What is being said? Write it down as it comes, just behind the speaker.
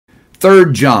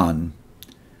3 John.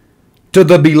 To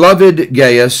the beloved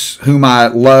Gaius, whom I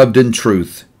loved in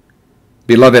truth.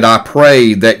 Beloved, I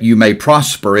pray that you may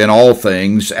prosper in all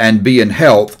things and be in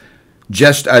health,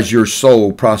 just as your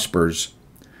soul prospers.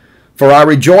 For I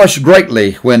rejoiced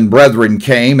greatly when brethren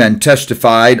came and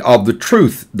testified of the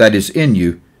truth that is in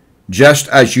you, just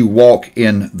as you walk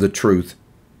in the truth.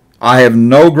 I have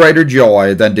no greater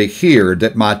joy than to hear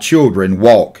that my children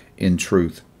walk in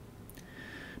truth.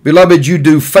 Beloved, you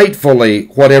do faithfully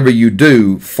whatever you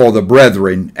do for the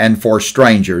brethren and for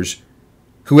strangers,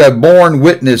 who have borne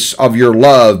witness of your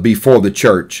love before the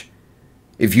church.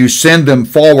 If you send them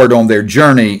forward on their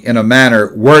journey in a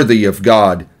manner worthy of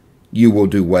God, you will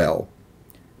do well,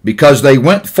 because they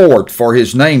went forth for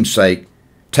his name's sake,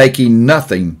 taking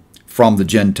nothing from the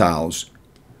Gentiles.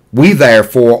 We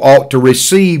therefore ought to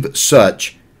receive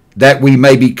such, that we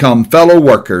may become fellow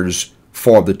workers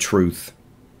for the truth.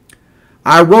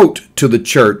 I wrote to the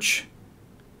church,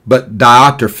 but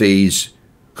Diotrephes,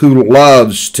 who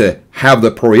loves to have the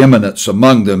preeminence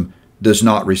among them, does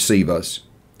not receive us.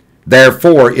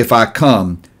 Therefore, if I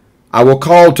come, I will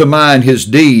call to mind his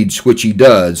deeds which he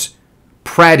does,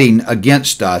 prating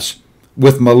against us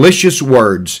with malicious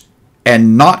words,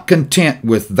 and not content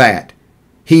with that,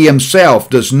 he himself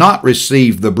does not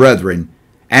receive the brethren,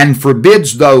 and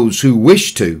forbids those who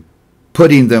wish to,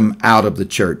 putting them out of the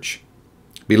church.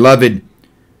 Beloved,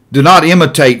 do not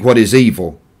imitate what is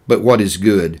evil, but what is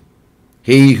good.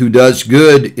 He who does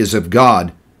good is of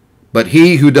God, but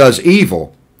he who does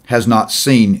evil has not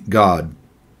seen God.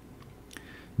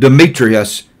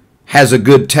 Demetrius has a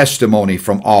good testimony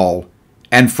from all,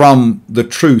 and from the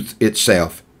truth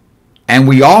itself. And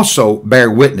we also bear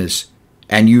witness,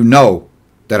 and you know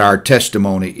that our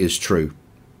testimony is true.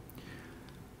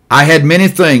 I had many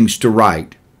things to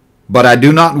write, but I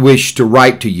do not wish to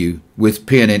write to you with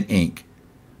pen and ink.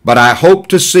 But I hope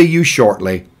to see you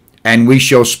shortly, and we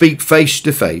shall speak face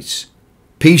to face.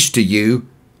 Peace to you.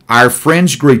 Our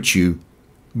friends greet you.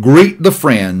 Greet the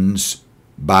friends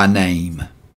by name.